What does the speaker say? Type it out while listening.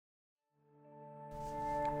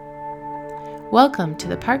Welcome to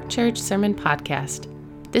the Park Church Sermon Podcast.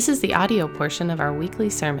 This is the audio portion of our weekly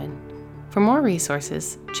sermon. For more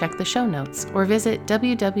resources, check the show notes or visit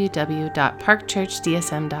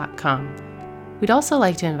www.parkchurchdsm.com. We'd also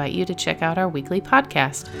like to invite you to check out our weekly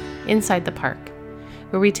podcast, Inside the Park,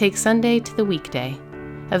 where we take Sunday to the weekday.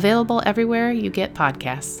 Available everywhere you get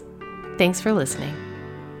podcasts. Thanks for listening.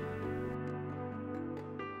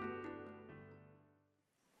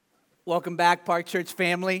 Welcome back, Park Church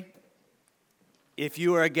family. If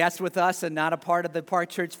you are a guest with us and not a part of the Park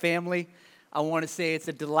Church family, I want to say it's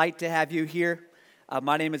a delight to have you here.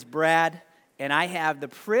 My name is Brad, and I have the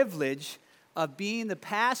privilege of being the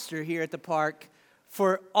pastor here at the park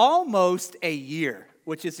for almost a year,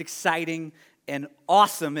 which is exciting and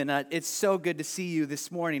awesome, and it's so good to see you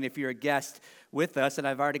this morning if you're a guest with us, and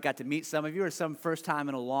I've already got to meet some of you, or some first time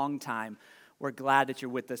in a long time. We're glad that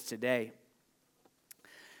you're with us today.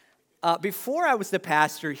 Before I was the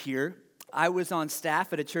pastor here, I was on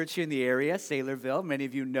staff at a church here in the area, Saylorville. Many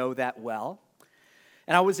of you know that well.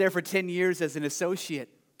 And I was there for 10 years as an associate.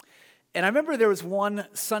 And I remember there was one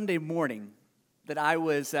Sunday morning that I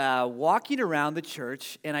was walking around the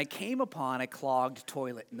church, and I came upon a clogged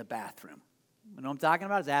toilet in the bathroom. You know what I'm talking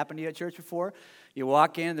about? Has it happened to you at church before? You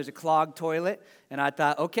walk in, there's a clogged toilet, and I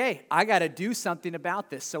thought, okay, I got to do something about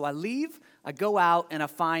this. So I leave, I go out, and I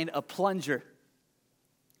find a plunger.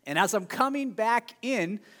 And as I'm coming back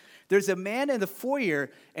in, there's a man in the foyer,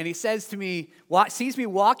 and he says to me, sees me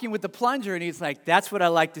walking with the plunger, and he's like, that's what I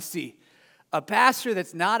like to see. A pastor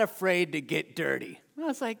that's not afraid to get dirty. And I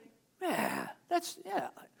was like, yeah.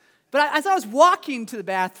 But as I was walking to the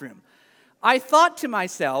bathroom, I thought to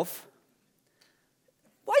myself,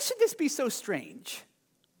 why should this be so strange?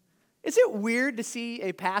 Is it weird to see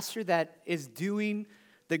a pastor that is doing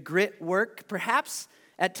the grit work? Perhaps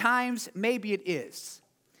at times, maybe it is.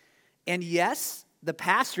 And yes, the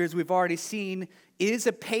pastor, as we've already seen, is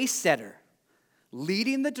a pace setter,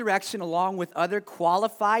 leading the direction along with other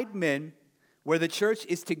qualified men where the church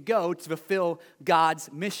is to go to fulfill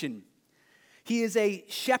God's mission. He is a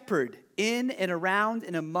shepherd in and around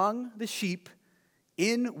and among the sheep,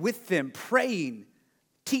 in with them, praying,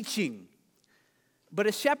 teaching. But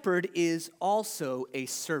a shepherd is also a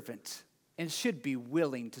servant and should be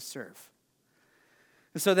willing to serve.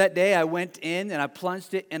 And so that day I went in and I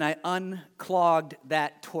plunged it and I unclogged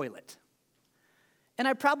that toilet. And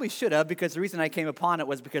I probably should have, because the reason I came upon it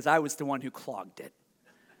was because I was the one who clogged it.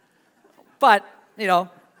 But,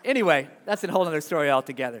 anyway, that's a whole other story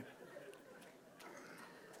altogether.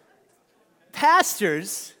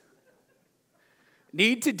 Pastors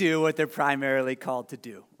need to do what they're primarily called to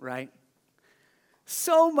do, right?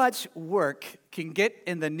 So much work can get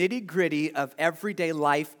in the nitty-gritty of everyday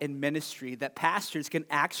life and ministry that pastors can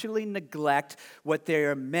actually neglect what they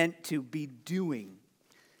are meant to be doing.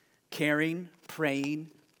 Caring, praying,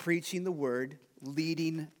 preaching the word,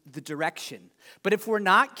 leading the direction. But if we're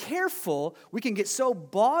not careful, we can get so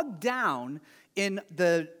bogged down in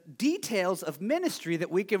the details of ministry that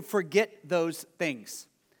we can forget those things.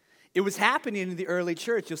 It was happening in the early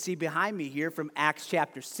church. You'll see behind me here from Acts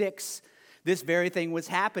chapter 6. This very thing was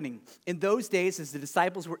happening. In those days, as the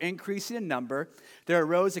disciples were increasing in number, there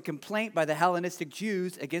arose a complaint by the Hellenistic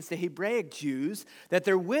Jews against the Hebraic Jews that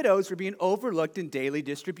their widows were being overlooked in daily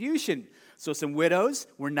distribution. So some widows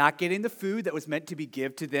were not getting the food that was meant to be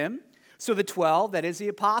given to them. So the 12, that is the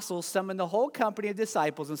apostles, summoned the whole company of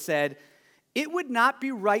disciples and said, it would not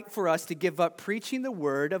be right for us to give up preaching the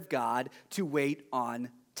word of God to wait on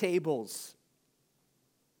tables.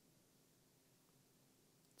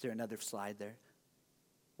 Is there another slide there?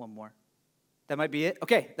 One more. That might be it.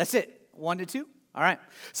 Okay, that's it. 1 to 2. All right.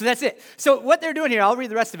 So that's it. So what they're doing here, I'll read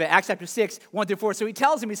the rest of it. Acts chapter 6, 1 through 4. So he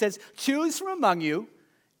tells them, he says, choose from among you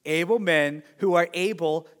able men who are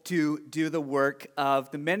able to do the work of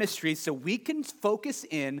the ministry so we can focus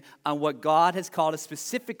in on what God has called us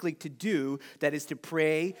specifically to do, that is to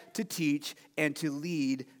pray, to teach, and to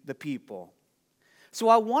lead the people. So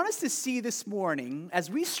I want us to see this morning, as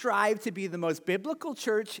we strive to be the most biblical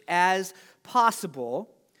church as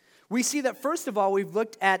possible, we see that first of all, we've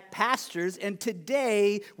looked at pastors, and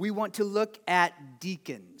today we want to look at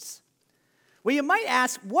deacons. Well, you might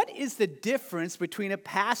ask, what is the difference between a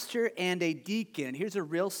pastor and a deacon? Here's a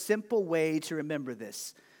real simple way to remember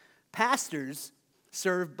this. Pastors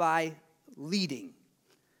serve by leading.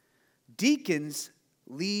 Deacons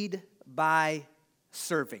lead by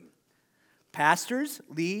serving. Pastors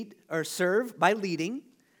lead or serve by leading.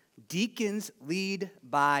 Deacons lead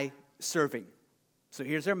by serving. So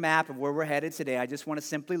here's our map of where we're headed today. I just want to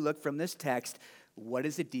simply look from this text, what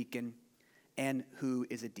is a deacon and who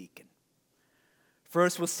is a deacon?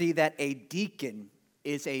 First, we'll see that a deacon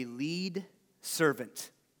is a lead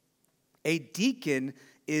servant. A deacon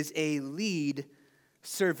is a lead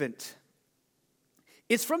servant.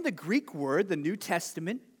 It's from the Greek word. The New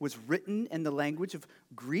Testament was written in the language of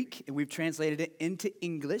Greek, and we've translated it into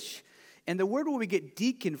English. And the word where we get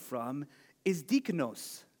deacon from is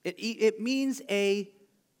diakonos. It means a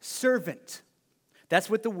servant. That's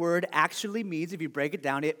what the word actually means. If you break it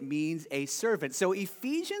down, it means a servant. So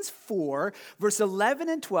Ephesians 4, verse 11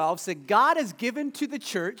 and 12 said, God has given to the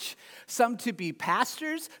church some to be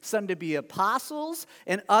pastors, some to be apostles,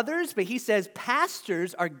 and others. But he says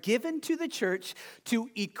pastors are given to the church to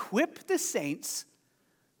equip the saints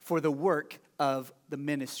for the work of the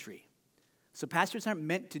ministry. So pastors aren't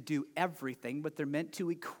meant to do everything, but they're meant to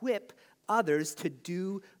equip others to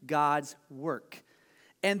do God's work.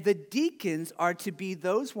 And the deacons are to be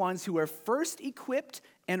those ones who are first equipped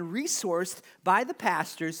and resourced by the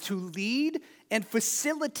pastors to lead and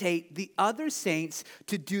facilitate the other saints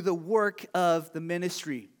to do the work of the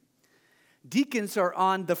ministry. Deacons are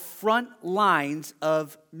on the front lines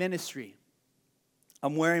of ministry.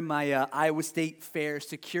 I'm wearing my Iowa State Fair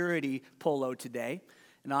security polo today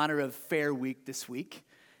in honor of Fair Week this week.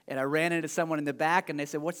 And I ran into someone in the back, and they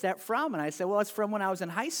said, what's that from? And I said, well, it's from when I was in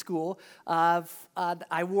high school. I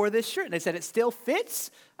wore this shirt. And they said, it still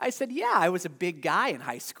fits? I said, yeah, I was a big guy in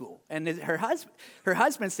high school. And her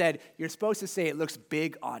husband said, you're supposed to say it looks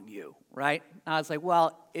big on you, right? And I was like,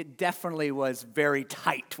 well, it definitely was very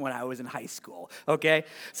tight when I was in high school, okay?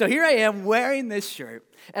 So here I am wearing this shirt.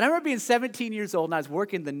 And I remember being 17 years old, and I was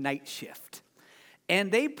working the night shift.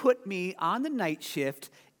 And they put me on the night shift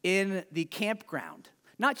in the campground.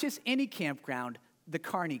 Not just any campground, the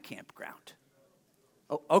Kearney campground.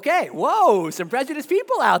 Oh, okay, whoa, some prejudiced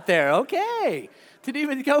people out there. Okay, didn't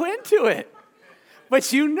even go into it.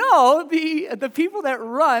 But you know, the people that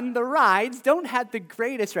run the rides don't have the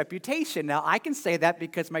greatest reputation. Now, I can say that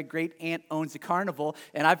because my great aunt owns a carnival,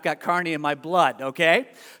 and I've got Kearney in my blood, okay?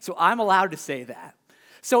 So I'm allowed to say that.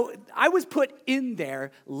 So I was put in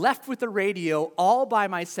there, left with the radio all by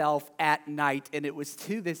myself at night, and it was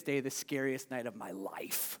to this day the scariest night of my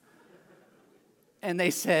life. And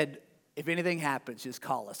they said, if anything happens, just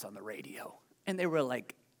call us on the radio. And they were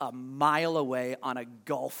like a mile away on a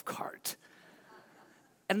golf cart.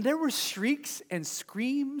 And there were shrieks and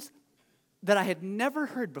screams that I had never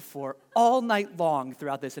heard before all night long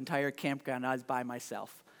throughout this entire campground. I was by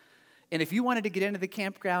myself. And if you wanted to get into the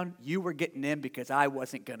campground, you were getting in because I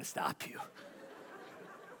wasn't going to stop you.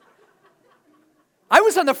 I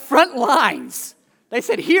was on the front lines. They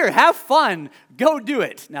said, here, have fun. Go do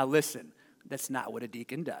it. Now listen, that's not what a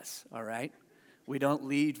deacon does, all right? We don't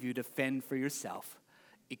leave you to fend for yourself.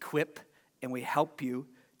 Equip, and we help you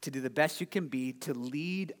to do the best you can be to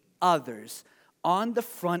lead others on the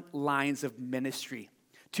front lines of ministry,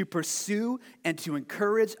 to pursue and to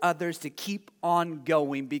encourage others to keep on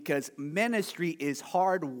going, because ministry is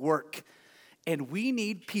hard work. And we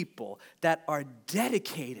need people that are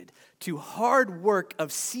dedicated to hard work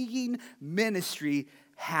of seeing ministry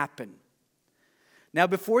happen. Now,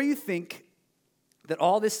 before you think that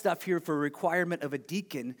all this stuff here for a requirement of a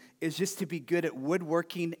deacon is just to be good at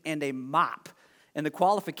woodworking and a mop, and the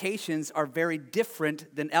qualifications are very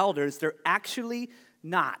different than elders, they're actually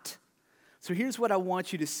not. So here's what I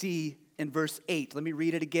want you to see in verse 8. Let me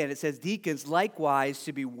read it again. It says, deacons likewise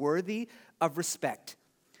should be worthy of respect,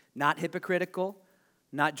 not hypocritical,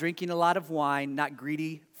 not drinking a lot of wine, not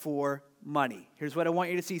greedy for money. Here's what I want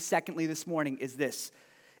you to see secondly this morning is this.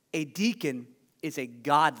 A deacon is a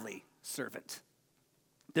godly servant.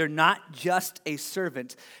 They're not just a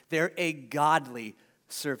servant, they're a godly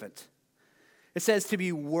servant. It says to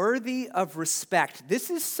be worthy of respect. This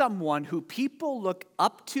is someone who people look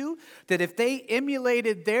up to, that if they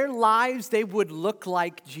emulated their lives, they would look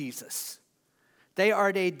like Jesus. They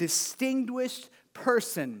are a distinguished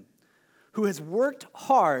person who has worked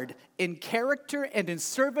hard in character and in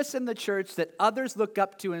service in the church that others look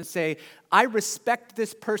up to and say, I respect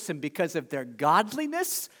this person because of their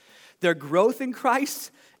godliness, their growth in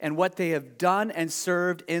Christ, and what they have done and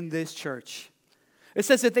served in this church. It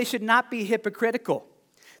says that they should not be hypocritical.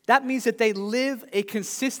 That means that they live a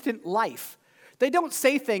consistent life. They don't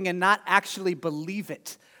say things and not actually believe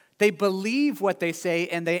it. They believe what they say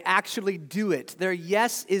and they actually do it. Their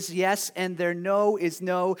yes is yes and their no is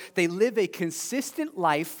no. They live a consistent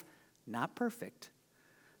life, not perfect,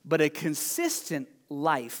 but a consistent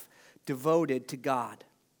life devoted to God.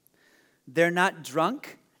 They're not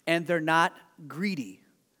drunk and they're not greedy.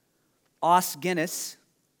 Os Guinness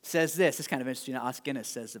says this. It's kind of interesting. Os Guinness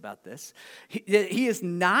says about this. He is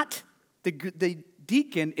not, the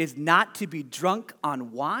deacon is not to be drunk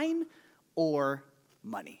on wine or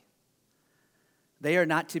money. They are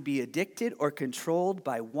not to be addicted or controlled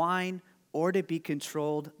by wine or to be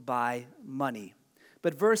controlled by money.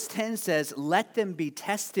 But verse 10 says, let them be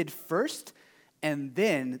tested first, and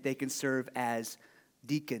then they can serve as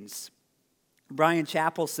deacons. Brian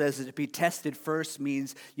Chappell says that to be tested first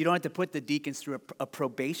means you don't have to put the deacons through a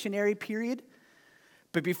probationary period.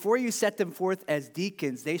 But before you set them forth as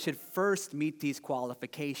deacons, they should first meet these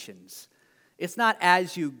qualifications. It's not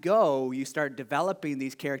as you go, you start developing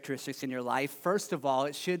these characteristics in your life. First of all,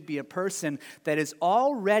 it should be a person that is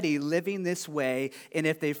already living this way. And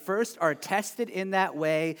if they first are tested in that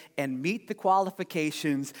way and meet the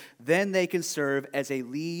qualifications, then they can serve as a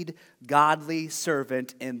lead, godly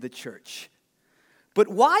servant in the church. But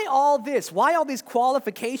why all this? Why all these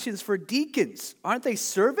qualifications for deacons? Aren't they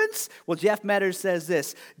servants? Well, Jeff Metters says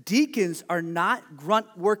this: deacons are not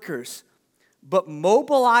grunt workers, but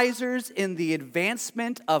mobilizers in the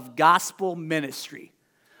advancement of gospel ministry.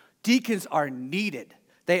 Deacons are needed.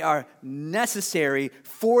 They are necessary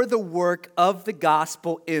for the work of the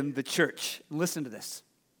gospel in the church. Listen to this.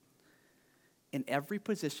 In every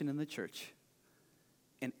position in the church,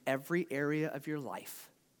 in every area of your life,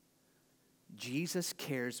 Jesus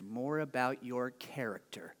cares more about your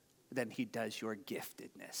character than he does your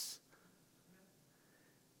giftedness.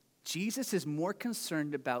 Jesus is more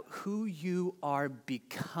concerned about who you are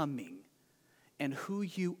becoming and who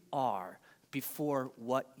you are before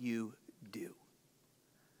what you do.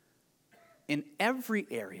 In every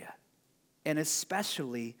area, and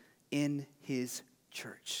especially in his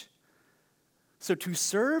church. So to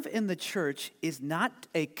serve in the church is not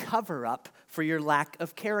a cover-up for your lack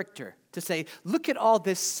of character. To say, look at all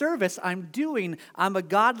this service I'm doing, I'm a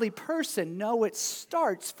godly person. No, it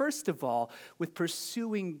starts, first of all, with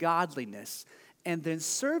pursuing godliness. And then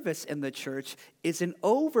service in the church is an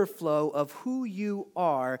overflow of who you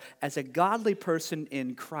are as a godly person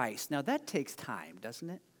in Christ. Now, that takes time, doesn't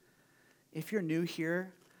it? If you're new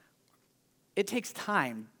here, it takes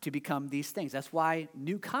time to become these things. That's why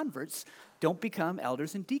new converts don't become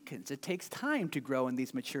elders and deacons. It takes time to grow in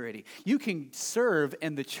these maturity. You can serve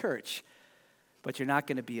in the church, but you're not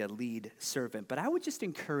going to be a lead servant. But I would just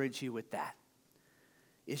encourage you with that.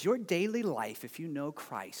 Is your daily life, if you know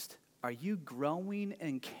Christ, are you growing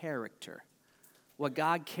in character? What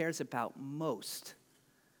God cares about most,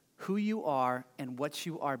 who you are and what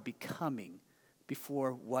you are becoming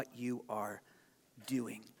before what you are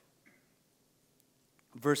doing.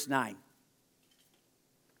 Verse 9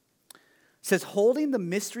 says, holding the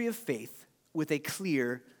mystery of faith with a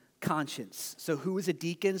clear conscience. So who is a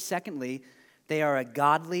deacon? Secondly, they are a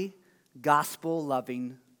godly,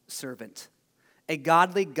 gospel-loving servant. A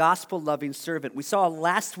godly, gospel-loving servant. We saw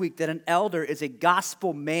last week that an elder is a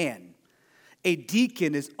gospel man. A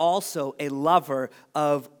deacon is also a lover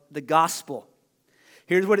of the gospel.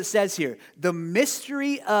 Here's what it says here. The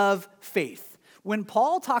mystery of faith. When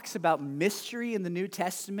Paul talks about mystery in the New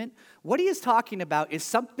Testament, what he is talking about is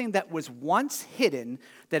something that was once hidden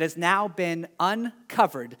that has now been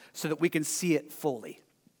uncovered so that we can see it fully.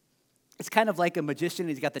 It's kind of like a magician.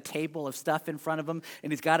 He's got the table of stuff in front of him,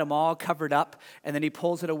 and he's got them all covered up, and then he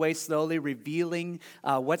pulls it away slowly, revealing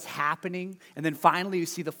what's happening, and then finally you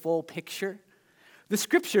see the full picture. The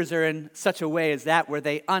scriptures are in such a way as that, where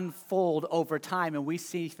they unfold over time, and we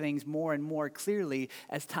see things more and more clearly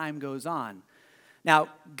as time goes on. Now,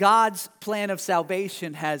 God's plan of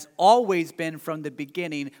salvation has always been from the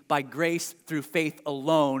beginning by grace through faith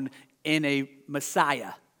alone in a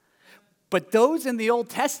Messiah. But those in the Old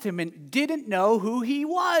Testament didn't know who he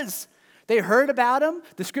was. They heard about him.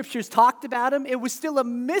 The scriptures talked about him. It was still a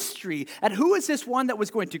mystery. And who is this one that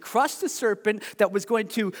was going to crush the serpent, that was going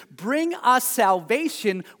to bring us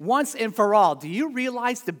salvation once and for all? Do you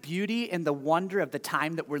realize the beauty and the wonder of the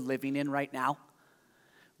time that we're living in right now?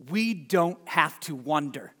 We don't have to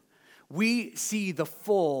wonder. We see the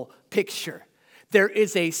full picture. There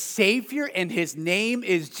is a Savior, and his name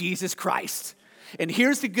is Jesus Christ. And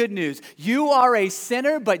here's the good news. You are a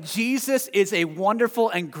sinner, but Jesus is a wonderful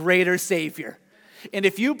and greater Savior. And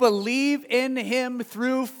if you believe in him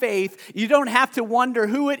through faith, you don't have to wonder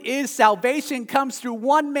who it is. Salvation comes through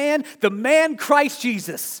one man, the man Christ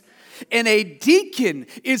Jesus. And a deacon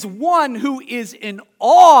is one who is in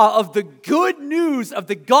awe of the good news of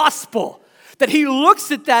the gospel. That he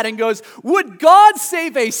looks at that and goes, would God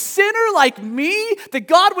save a sinner like me? That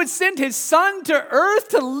God would send his son to earth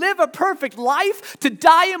to live a perfect life, to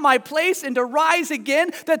die in my place and to rise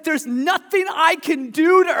again? That there's nothing I can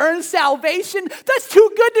do to earn salvation? That's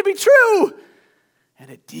too good to be true. And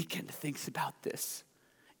a deacon thinks about this.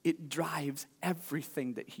 It drives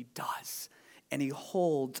everything that he does. And he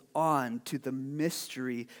holds on to the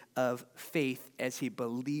mystery of faith as he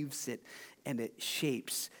believes it and it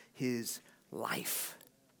shapes his life.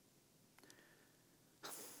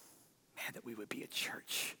 Man, that we would be a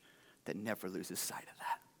church that never loses sight of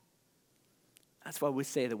that. That's why we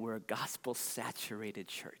say that we're a gospel-saturated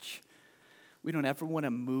church. We don't ever want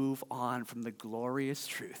to move on from the glorious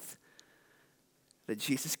truth that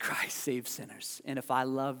Jesus Christ saves sinners. And if I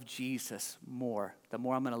love Jesus more, the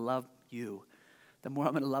more I'm going to love you, the more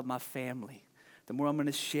I'm going to love my family, the more I'm going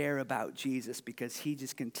to share about Jesus, because he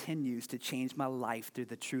just continues to change my life through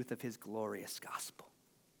the truth of his glorious gospel.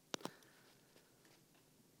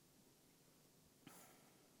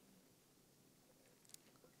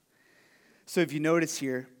 So if you notice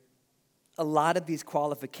here, a lot of these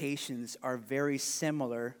qualifications are very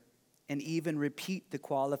similar and even repeat the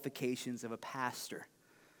qualifications of a pastor.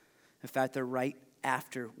 In fact, they're right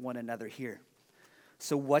after one another here.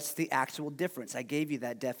 So what's the actual difference? I gave you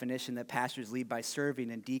that definition that pastors lead by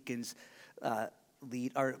serving and deacons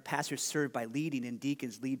pastors serve by leading and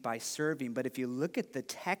deacons lead by serving. But if you look at the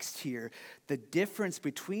text here, the difference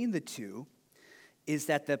between the two is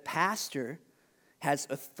that the pastor has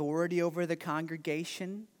authority over the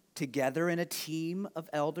congregation together in a team of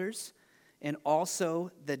elders, and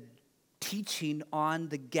also the teaching on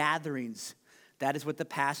the gatherings. That is what the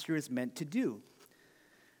pastor is meant to do.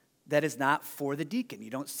 That is not for the deacon.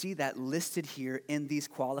 You don't see that listed here in these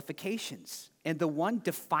qualifications. And the one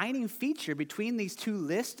defining feature between these two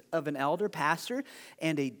lists of an elder, pastor,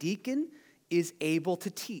 and a deacon is able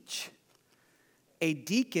to teach. A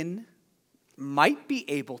deacon might be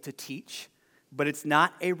able to teach, but it's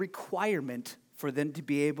not a requirement for them to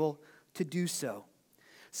be able to do so.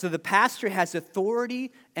 So the pastor has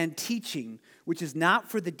authority and teaching, which is not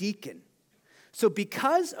for the deacon. So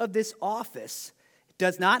because of this office,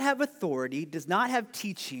 does not have authority, does not have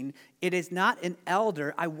teaching, it is not an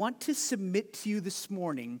elder, I want to submit to you this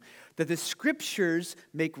morning that the scriptures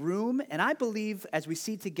make room, and I believe as we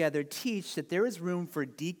see together, teach that there is room for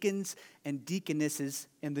deacons and deaconesses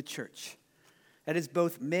in the church. That is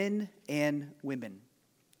both men and women.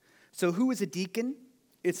 So who is a deacon?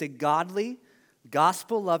 It's a godly,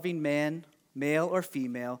 gospel-loving man, male or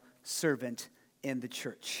female, servant in the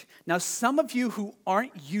church. Now, some of you who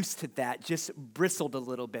aren't used to that just bristled a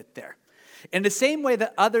little bit there. In the same way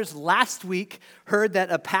that others last week heard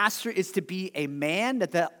that a pastor is to be a man,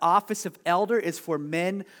 that the office of elder is for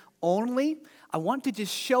men only, I want to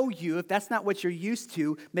just show you, if that's not what you're used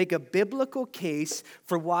to, make a biblical case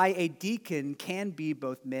for why a deacon can be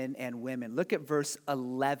both men and women. Look at verse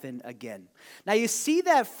 11 again. Now you see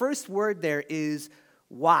that first word there is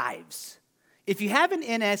wives. If you have an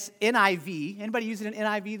NIV, anybody using an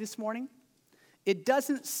NIV this morning? It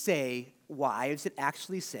doesn't say wives, it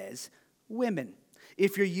actually says women.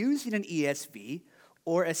 If you're using an ESV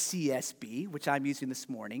or a CSB, which I'm using this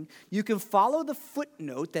morning, you can follow the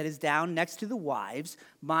footnote that is down next to the wives.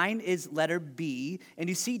 Mine is letter B, and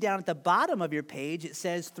you see down at the bottom of your page, it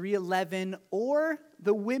says 311 or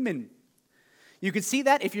the women. You can see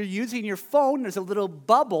that if you're using your phone, there's a little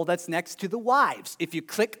bubble that's next to the wives. If you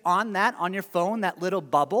click on that on your phone, that little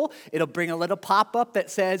bubble, it'll bring a little pop-up that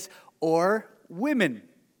says, or women.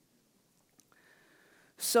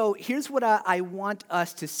 So here's what I want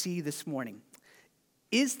us to see this morning,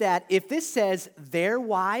 is that if this says their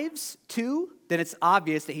wives too, then it's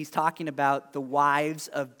obvious that he's talking about the wives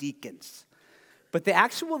of deacons. But the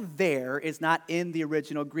actual there is not in the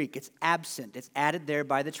original Greek. It's absent. It's added there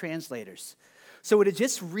by the translators. So it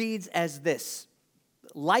just reads as this: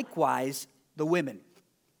 likewise, the women,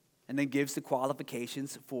 and then gives the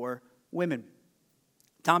qualifications for women.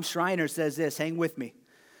 Tom Schreiner says this, hang with me.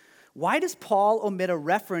 Why does Paul omit a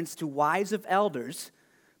reference to wives of elders,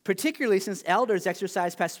 particularly since elders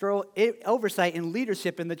exercise pastoral oversight and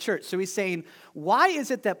leadership in the church? So he's saying, why is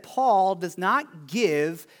it that Paul does not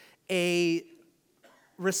give a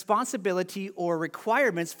responsibility or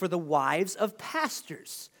requirements for the wives of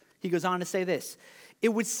pastors? He goes on to say this: it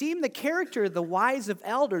would seem the character of the wives of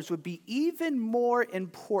elders would be even more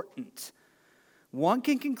important. One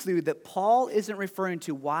can conclude that Paul isn't referring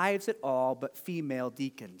to wives at all, but female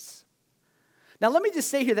deacons. Now, let me just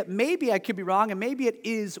say here that maybe I could be wrong, and maybe it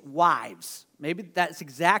is wives. Maybe that's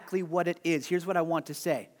exactly what it is. Here's what I want to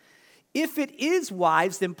say. If it is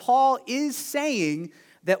wives, then Paul is saying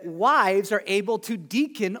that wives are able to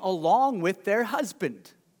deacon along with their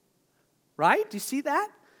husband. Right? Do you see that?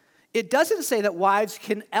 It doesn't say that wives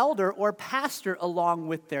can elder or pastor along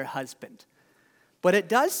with their husband. But it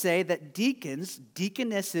does say that deacons,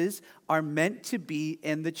 deaconesses are meant to be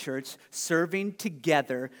in the church serving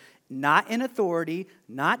together, not in authority,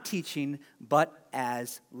 not teaching, but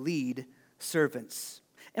as lead servants.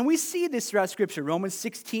 And we see this throughout Scripture. Romans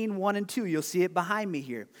 16, 1 and 2. You'll see it behind me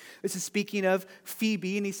here. This is speaking of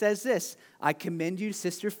Phoebe, and he says this, I commend you,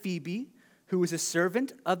 Sister Phoebe, who is a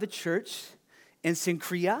servant of the church in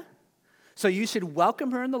Cenchrea. So you should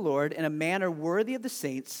welcome her in the Lord in a manner worthy of the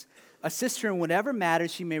saints, a sister in whatever matter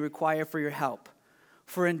she may require for your help.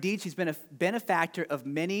 For indeed she's been a benefactor of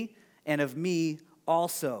many and of me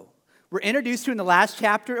also. We're introduced to in the last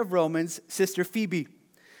chapter of Romans, Sister Phoebe.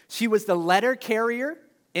 She was the letter carrier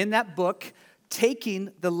in that book,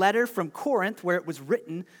 taking the letter from Corinth, where it was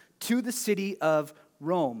written, to the city of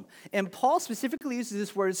Rome. And Paul specifically uses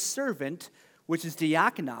this word servant, which is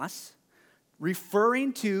diakonos,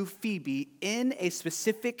 referring to Phoebe in a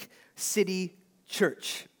specific city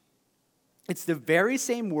church. It's the very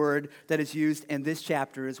same word that is used in this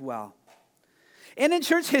chapter as well. And in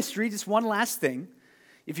church history, just one last thing.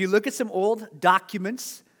 If you look at some old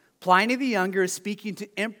documents, Pliny the Younger is speaking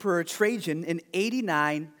to Emperor Trajan in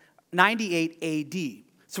 98 AD.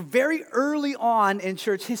 So very early on in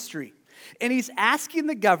church history. And he's asking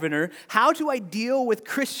the governor, how do I deal with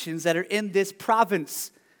Christians that are in this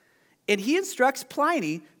province? And he instructs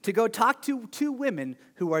Pliny to go talk to two women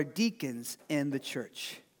who are deacons in the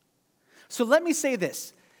church. So let me say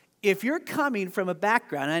this. If you're coming from a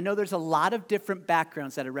background, and I know there's a lot of different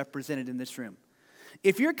backgrounds that are represented in this room.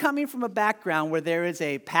 If you're coming from a background where there is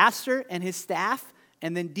a pastor and his staff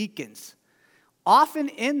and then deacons, often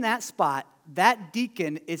in that spot, that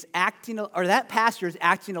deacon is acting, or that pastor is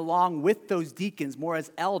acting along with those deacons more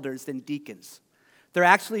as elders than deacons. They're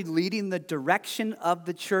actually leading the direction of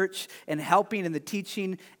the church and helping in the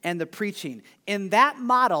teaching and the preaching. In that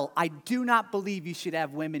model, I do not believe you should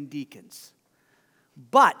have women deacons.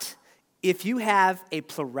 But if you have a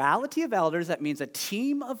plurality of elders, that means a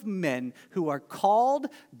team of men who are called,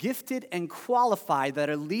 gifted, and qualified that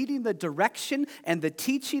are leading the direction and the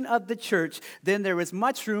teaching of the church, then there is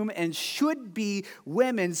much room and should be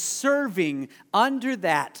women serving under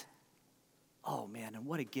that. Oh man, and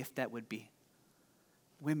what a gift that would be.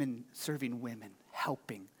 Women serving women,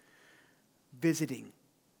 helping, visiting,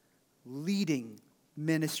 leading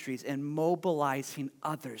ministries, and mobilizing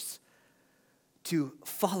others to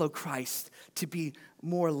follow Christ, to be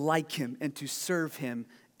more like him, and to serve him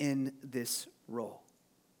in this role.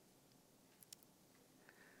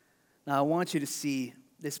 Now, I want you to see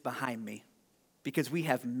this behind me, because we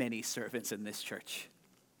have many servants in this church.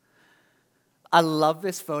 I love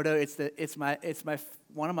this photo. It's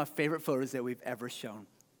one of my favorite photos that we've ever shown.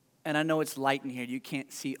 And I know it's light in here. You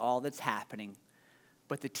can't see all that's happening.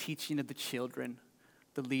 But the teaching of the children,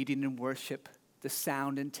 the leading in worship, the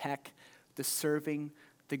sound and tech, the serving,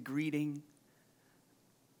 the greeting,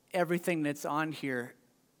 everything that's on here,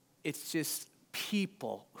 it's just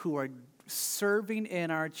people who are serving in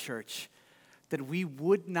our church that we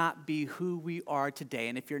would not be who we are today.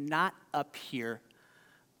 And if you're not up here,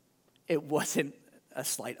 it wasn't a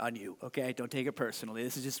slight on you, okay? Don't take it personally.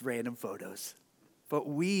 This is just random photos. But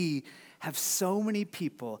we have so many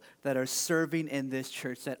people that are serving in this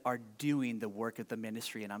church that are doing the work of the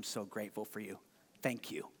ministry, and I'm so grateful for you. Thank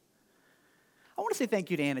you. I want to say thank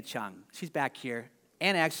you to Anna Chung. She's back here.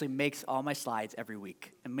 Anna actually makes all my slides every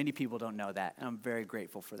week, and many people don't know that, and I'm very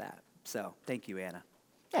grateful for that. So thank you, Anna.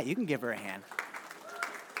 Yeah, you can give her a hand.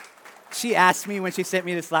 She asked me when she sent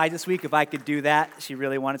me the slides this week if I could do that. She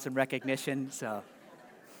really wanted some recognition, so.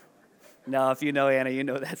 No, if you know Anna, you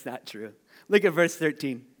know that's not true. Look at verse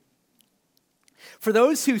 13. For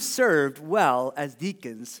those who served well as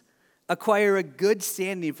deacons acquire a good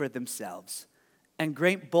standing for themselves and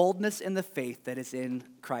great boldness in the faith that is in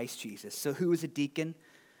Christ Jesus. So who is a deacon?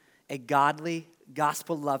 A godly,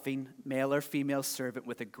 gospel-loving, male or female servant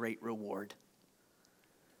with a great reward.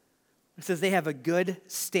 It says they have a good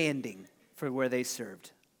standing for where they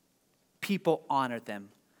served. People honor them.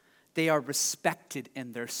 They are respected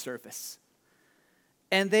in their service.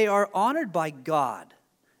 And they are honored by God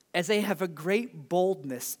as they have a great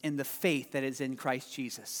boldness in the faith that is in Christ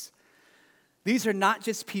Jesus. These are not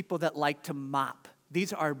just people that like to mop.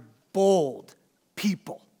 These are bold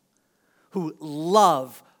people who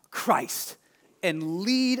love Christ and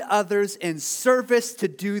lead others in service to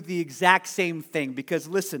do the exact same thing. Because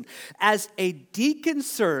listen, as a deacon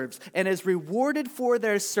serves and is rewarded for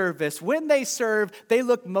their service, when they serve, they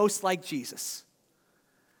look most like Jesus.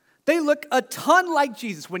 They look a ton like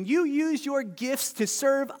Jesus. When you use your gifts to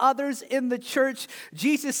serve others in the church,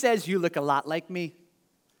 Jesus says, you look a lot like me.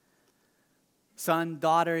 Son,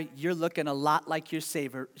 daughter, you're looking a lot like your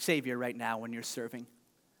Savior right now when you're serving.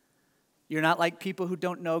 You're not like people who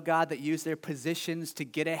don't know God that use their positions to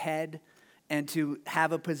get ahead and to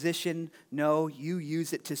have a position. No, you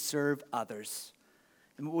use it to serve others.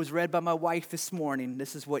 And what was read by my wife this morning,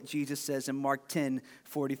 this is what Jesus says in Mark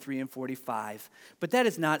 10:43 and 45. But that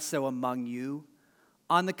is not so among you.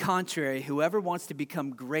 On the contrary, whoever wants to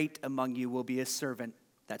become great among you will be a servant.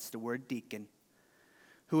 That's the word deacon.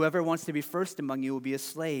 Whoever wants to be first among you will be a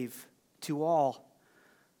slave to all.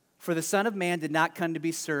 For the Son of Man did not come to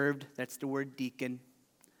be served, that's the word deacon,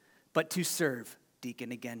 but to serve,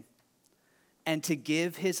 deacon again, and to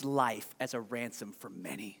give his life as a ransom for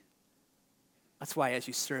many. That's why as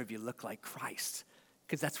you serve, you look like Christ,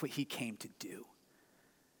 because that's what he came to do.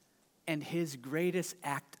 And his greatest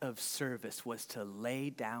act of service was to lay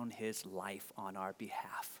down his life on our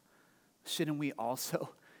behalf. Shouldn't we also,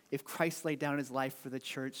 if Christ laid down his life for the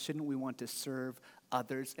church, shouldn't we want to serve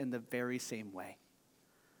others in the very same way?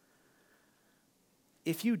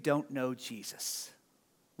 If you don't know Jesus,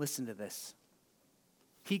 listen to this.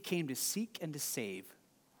 He came to seek and to save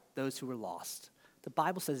those who were lost. The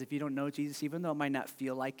Bible says if you don't know Jesus, even though it might not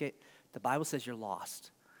feel like it, the Bible says you're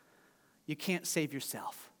lost. You can't save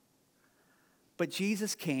yourself. But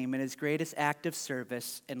Jesus came in his greatest act of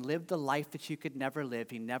service and lived the life that you could never live.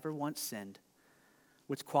 He never once sinned,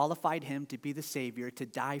 which qualified him to be the Savior, to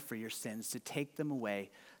die for your sins, to take them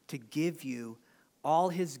away, to give you all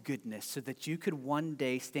his goodness so that you could one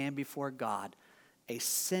day stand before God, a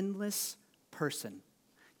sinless person.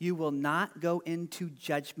 You will not go into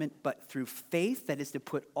judgment, but through faith, that is to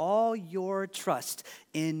put all your trust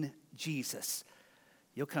in Jesus,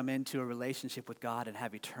 you'll come into a relationship with God and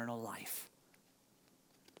have eternal life.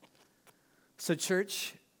 So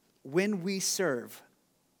church, when we serve,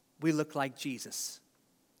 we look like Jesus.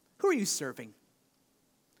 Who are you serving?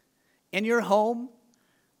 In your home,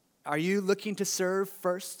 are you looking to serve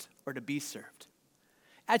first or to be served?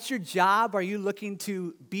 At your job, are you looking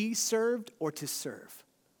to be served or to serve?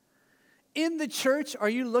 In the church, are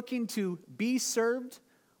you looking to be served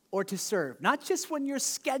or to serve? Not just when you're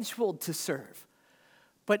scheduled to serve,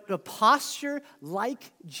 but a posture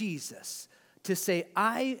like Jesus to say,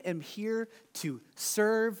 I am here to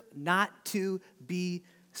serve, not to be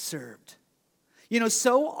served. You know,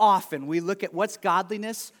 so often we look at what's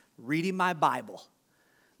godliness, reading my Bible,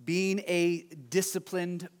 being a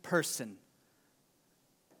disciplined person.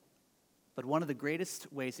 But one of the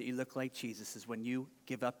greatest ways that you look like Jesus is when you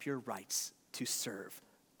give up your rights to serve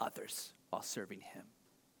others while serving him.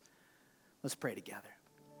 Let's pray together.